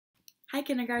Hi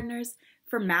kindergartners!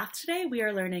 For math today we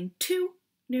are learning two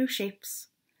new shapes.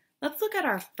 Let's look at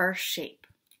our first shape.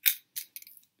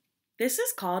 This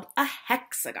is called a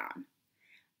hexagon.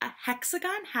 A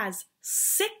hexagon has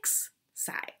 6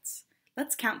 sides.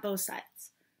 Let's count those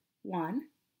sides. 1,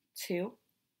 2,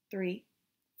 3,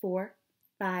 4,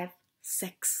 5,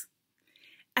 6.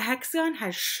 A hexagon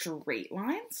has straight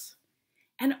lines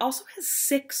and also has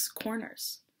 6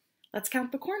 corners. Let's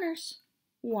count the corners.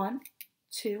 1,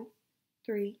 2,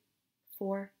 3,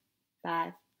 4,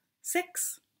 5,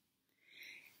 6.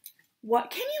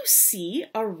 What can you see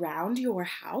around your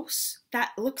house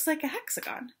that looks like a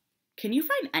hexagon? Can you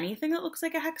find anything that looks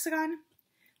like a hexagon?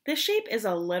 This shape is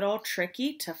a little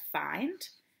tricky to find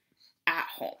at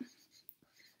home.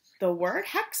 The word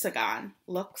hexagon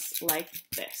looks like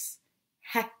this.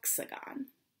 Hexagon.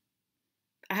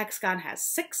 A hexagon has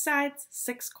 6 sides,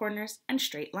 6 corners, and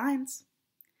straight lines.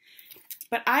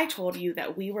 But I told you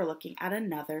that we were looking at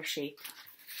another shape.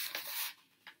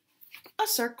 A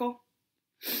circle.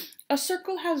 A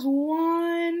circle has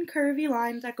one curvy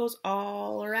line that goes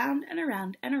all around and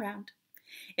around and around.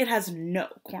 It has no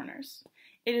corners.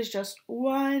 It is just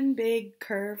one big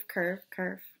curve, curve,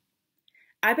 curve.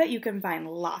 I bet you can find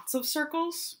lots of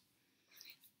circles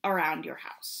around your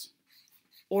house.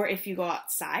 Or if you go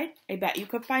outside, I bet you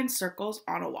could find circles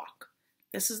on a walk.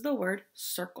 This is the word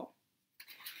circle.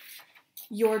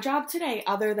 Your job today,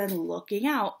 other than looking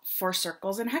out for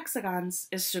circles and hexagons,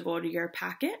 is to go to your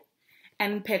packet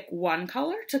and pick one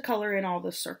color to color in all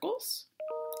the circles,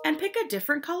 and pick a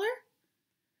different color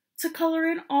to color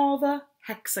in all the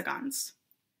hexagons.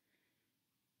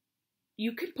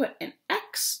 You can put an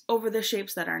X over the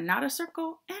shapes that are not a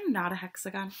circle and not a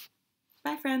hexagon.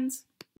 Bye, friends.